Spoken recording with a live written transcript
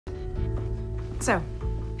So,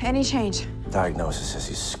 any change? Diagnosis says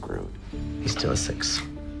he's screwed. He's still a 6.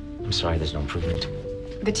 I'm sorry, there's no improvement.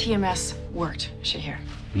 The TMS worked, Shahir.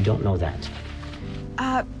 We don't know that.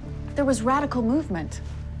 There was radical movement.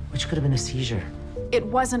 Which could have been a seizure. It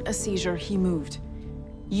wasn't a seizure, he moved.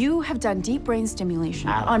 You have done deep brain stimulation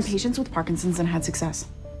Alex. on patients with Parkinson's and had success.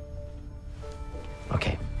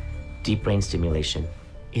 Okay, deep brain stimulation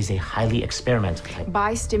is a highly experimental type.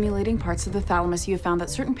 By stimulating parts of the thalamus, you have found that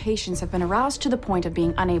certain patients have been aroused to the point of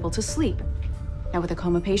being unable to sleep. Now, with a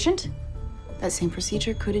coma patient, that same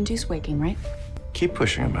procedure could induce waking, right? Keep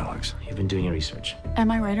pushing him, Alex. You've been doing your research. Am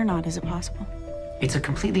I right or not? Is it possible? It's a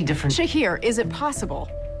completely different... Shahir, is it possible?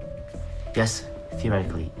 Yes,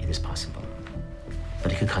 theoretically, it is possible.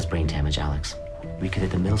 But it could cause brain damage, Alex. We could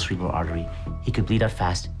hit the middle cerebral artery, he could bleed out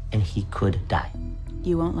fast, and he could die.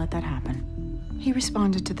 You won't let that happen. He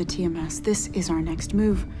responded to the TMS. This is our next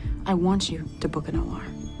move. I want you to book an OR.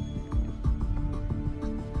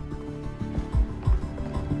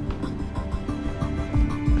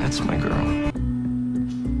 That's my girl.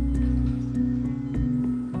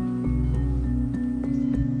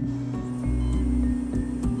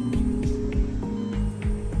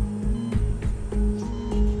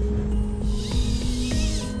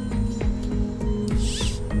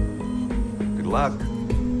 Good luck.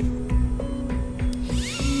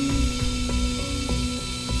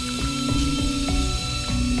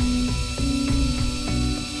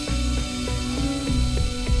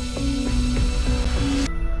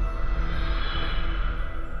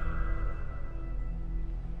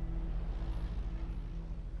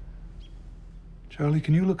 Charlie,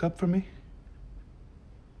 can you look up for me?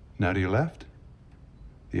 Now to your left.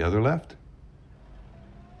 The other left.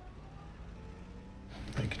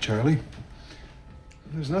 Thank you, Charlie.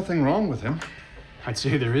 There's nothing wrong with him. I'd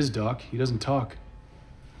say there is, Doc. He doesn't talk.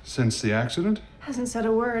 Since the accident? Hasn't said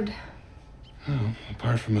a word. Oh,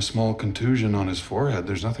 apart from a small contusion on his forehead,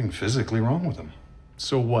 there's nothing physically wrong with him.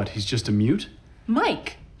 So what? He's just a mute?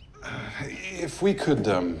 Mike! If we could,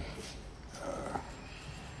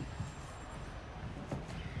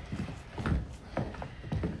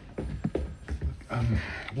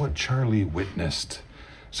 what Charlie witnessed.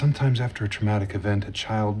 Sometimes after a traumatic event, a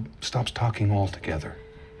child stops talking altogether.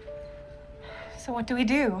 So what do we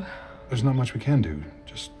do? There's not much we can do.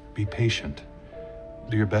 Just be patient.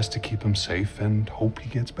 Do your best to keep him safe and hope he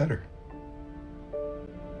gets better.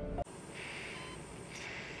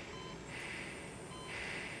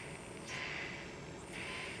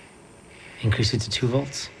 Increase it to 2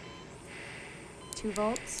 volts. 2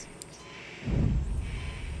 volts?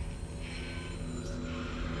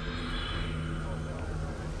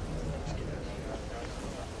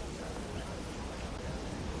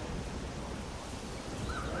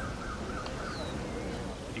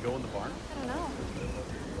 Did you go in the barn? I don't know.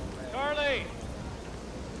 Charlie!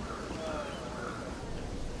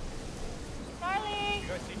 Charlie! You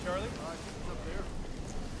guys see Charlie?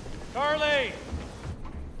 Charlie!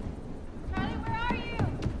 Charlie, where are you?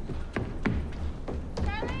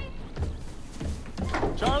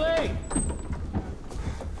 Charlie? Charlie!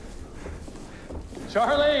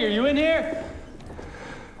 Charlie, are you in here?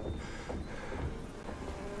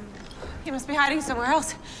 He must be hiding somewhere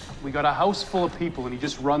else. We got a house full of people and he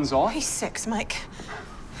just runs off? He's 6, Mike.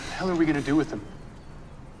 What the hell are we gonna do with him?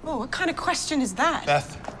 Oh, what kind of question is that?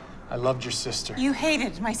 Beth, I loved your sister. You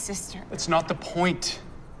hated my sister. That's not the point.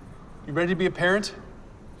 You ready to be a parent?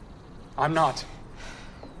 I'm not.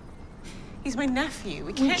 He's my nephew.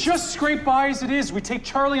 We We can't just scrape by as it is. We take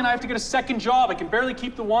Charlie and I have to get a second job. I can barely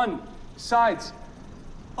keep the one. Besides,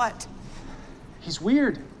 What? he's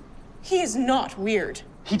weird. He is not weird.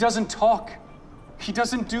 He doesn't talk. He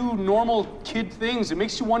doesn't do normal kid things. It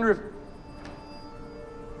makes you wonder if...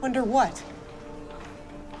 Wonder what?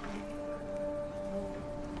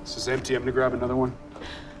 This is empty. I'm gonna grab another one.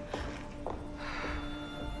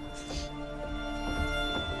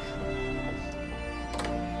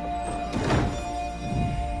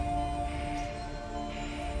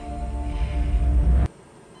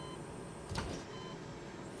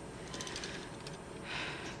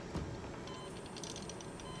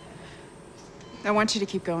 I want you to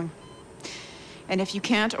keep going. And if you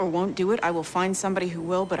can't or won't do it, I will find somebody who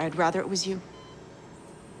will, but I'd rather it was you.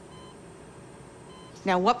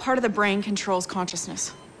 Now, what part of the brain controls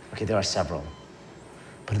consciousness? Okay, there are several.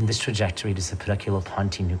 But in this trajectory, it is the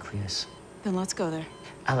pedunculopontine nucleus. Then let's go there.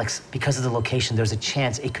 Alex, because of the location, there's a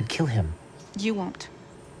chance it could kill him. You won't.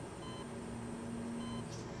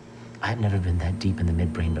 I've never been that deep in the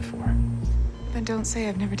midbrain before. Then don't say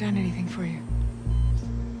I've never done anything for you.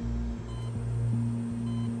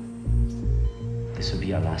 This would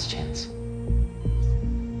be our last chance.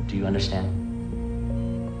 Do you understand?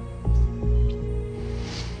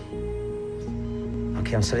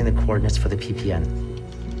 Okay, I'm setting the coordinates for the PPN.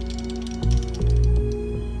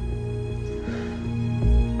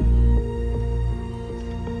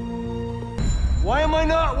 Why am I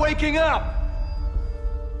not waking up?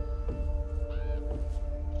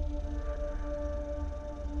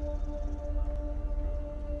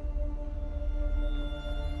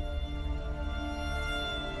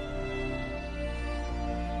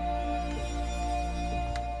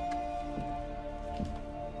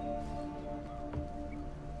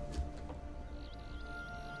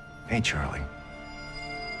 Hey, Charlie.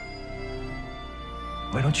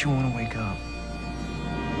 Why don't you want to wake up?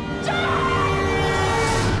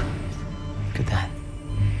 Look at that.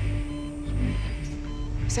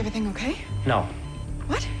 Is everything okay? No.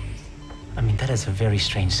 What? I mean, that is a very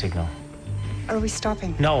strange signal. Are we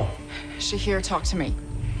stopping? No. Shahir, talk to me.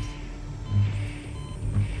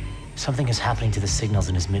 Something is happening to the signals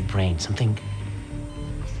in his midbrain. Something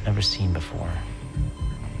never seen before.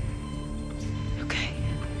 Okay.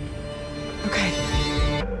 Okay.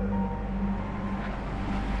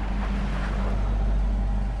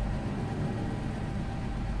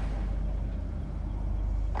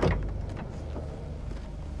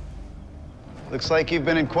 Looks like you've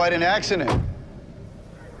been in quite an accident.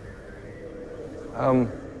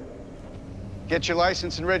 Get your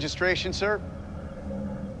license and registration, sir?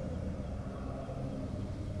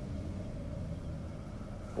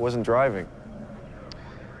 I wasn't driving.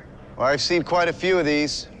 Well, I've seen quite a few of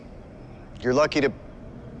these. You're lucky to...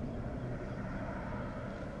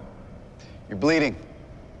 You're bleeding.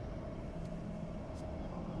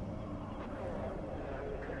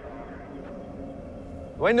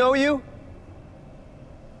 Do I know you?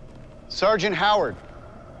 Sergeant Howard.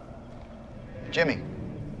 Jimmy.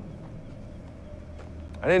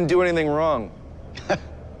 I didn't do anything wrong. Of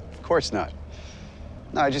course not.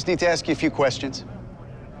 No, I just need to ask you a few questions.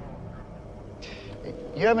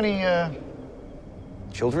 You have any,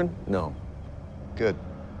 Children? No. Good.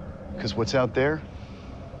 Because what's out there,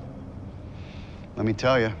 let me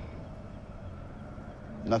tell you,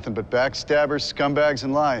 nothing but backstabbers, scumbags,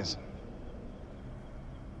 and lies.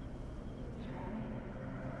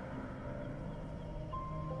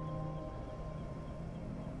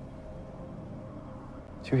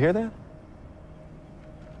 Did you hear that?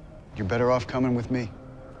 You're better off coming with me.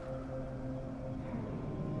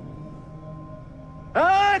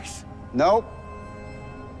 Alex! Nope.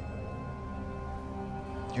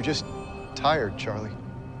 You're just tired, Charlie.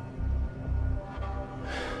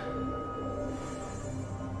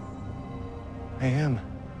 I am.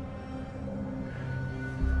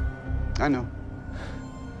 I know.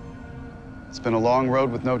 It's been a long road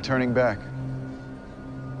with no turning back.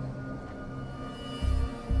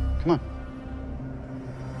 Come on.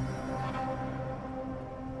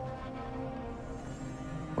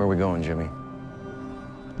 Where are we going, Jimmy?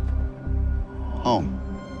 Home.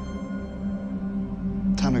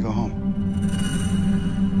 Time to go home.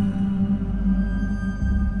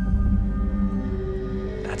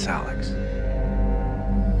 That's Alex.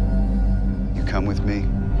 You come with me.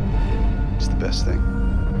 It's the best thing.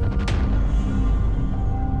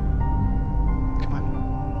 Come on.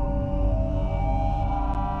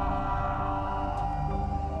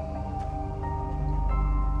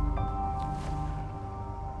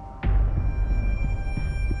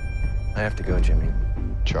 I have to go, Jimmy.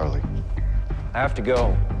 Charlie. I have to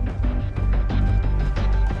go.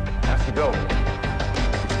 I have to go.